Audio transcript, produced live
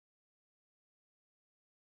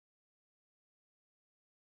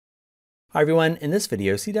Hi everyone, in this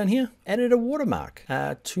video, see down here, added a watermark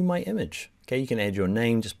to my image. Okay, you can add your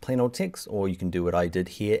name, just plain old text, or you can do what I did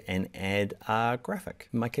here and add a graphic,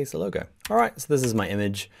 in my case a logo. All right, so this is my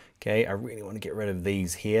image. Okay, I really want to get rid of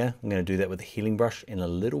these here. I'm going to do that with a healing brush in a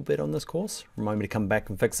little bit on this course. Remind me to come back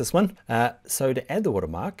and fix this one. So to add the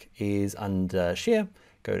watermark is under Share,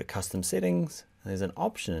 go to Custom Settings. There's an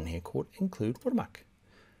option in here called Include Watermark.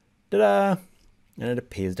 Ta-da! And it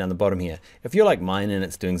appears down the bottom here. If you're like mine and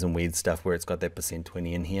it's doing some weird stuff where it's got that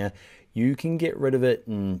 %20 in here, you can get rid of it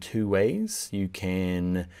in two ways. You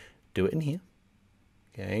can do it in here,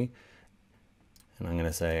 okay? And I'm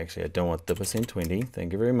gonna say, actually, I don't want the %20.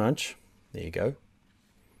 Thank you very much. There you go.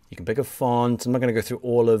 You can pick a font. I'm not gonna go through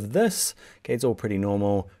all of this. Okay, it's all pretty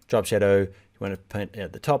normal. Drop shadow, you wanna put it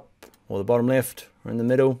at the top or the bottom left or in the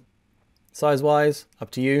middle. Size-wise,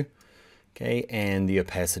 up to you. Okay, and the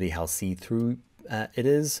opacity, how see-through it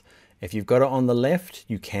is. If you've got it on the left,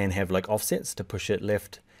 you can have like offsets to push it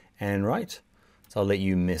left and right. So I'll let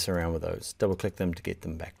you mess around with those. Double click them to get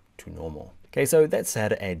them back to normal. Okay, so that's how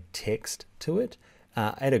to add text to it.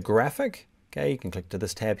 Add a graphic. Okay, you can click to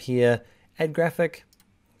this tab here, add graphic.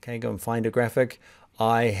 Okay, go and find a graphic.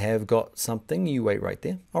 I have got something, you wait right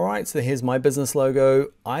there. All right, so here's my business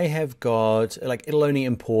logo. I have got, like, it'll only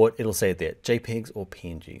import, it'll say it there, JPEGs or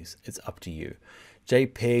PNGs. It's up to you.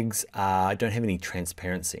 JPEGs don't have any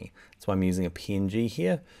transparency. That's why I'm using a PNG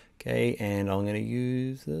here. Okay, and I'm gonna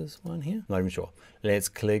use this one here. Not even sure. Let's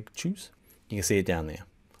click choose. You can see it down there.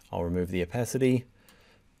 I'll remove the opacity.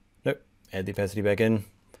 Nope, add the opacity back in.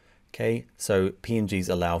 Okay, so PNGs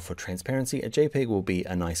allow for transparency. A JPEG will be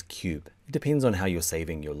a nice cube. It depends on how you're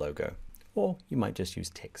saving your logo, or you might just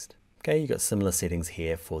use text. Okay, you got similar settings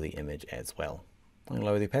here for the image as well. I'm gonna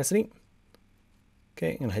lower the opacity.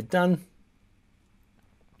 Okay, I'm gonna hit done.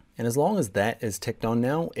 And as long as that is ticked on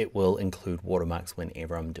now, it will include watermarks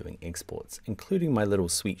whenever I'm doing exports, including my little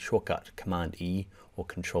sweet shortcut, Command E or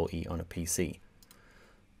Control E on a PC.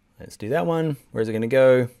 Let's do that one. Where's it gonna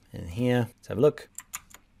go? In here, let's have a look.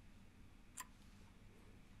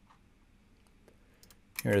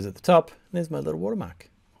 Here it is at the top. There's my little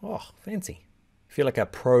watermark. Oh, fancy. I feel like a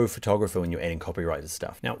pro photographer when you're adding copyrighted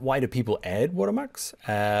stuff. Now, why do people add watermarks?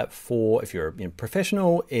 If you're a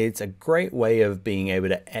professional, it's a great way of being able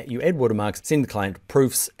to you add watermarks, send the client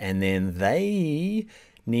proofs, and then they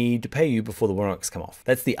need to pay you before the watermarks come off.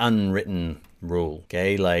 That's the unwritten rule.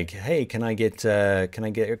 Okay, like, hey, can I get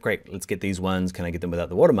great, let's get these ones, can I get them without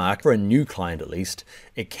the watermark? For a new client at least,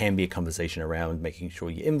 it can be a conversation around making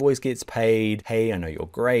sure your invoice gets paid. Hey, I know you're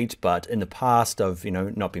great, but in the past of,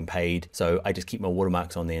 not being paid, so I just keep my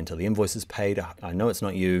watermarks on there until the invoice is paid. I know it's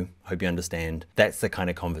not you, hope you understand. That's the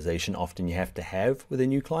kind of conversation often you have to have with a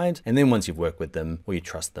new client. And then once you've worked with them or you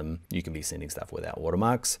trust them, you can be sending stuff without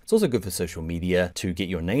watermarks. It's also good for social media to get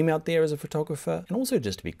your name out there as a photographer, and also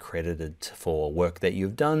just to be credited for work that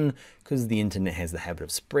you've done, because the internet has the habit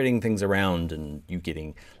of spreading things around and you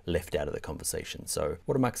getting left out of the conversation. So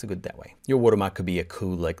watermarks are good that way. Your watermark could be a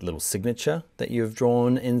cool like little signature that you've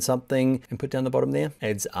drawn in something and put down the bottom there.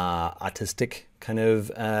 Adds artistic kind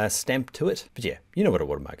of stamp to it. But yeah, you know what a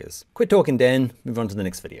watermark is. Quit talking, Dan. Move on to the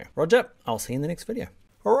next video. Roger, I'll see you in the next video.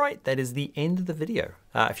 All right, that is the end of the video.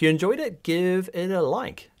 If you enjoyed it, give it a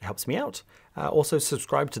like. It helps me out. Also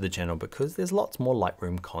subscribe to the channel because there's lots more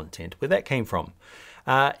Lightroom content where that came from.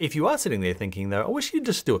 If you are sitting there thinking though, I wish you'd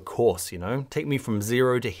just do a course, take me from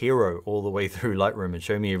zero to hero all the way through Lightroom and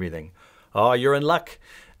show me everything. Oh, you're in luck.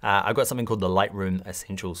 I've got something called the Lightroom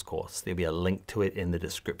Essentials course. There'll be a link to it in the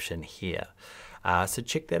description here. So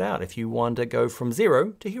check that out if you want to go from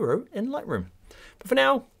zero to hero in Lightroom. But for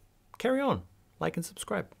now, carry on. Like and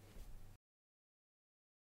subscribe.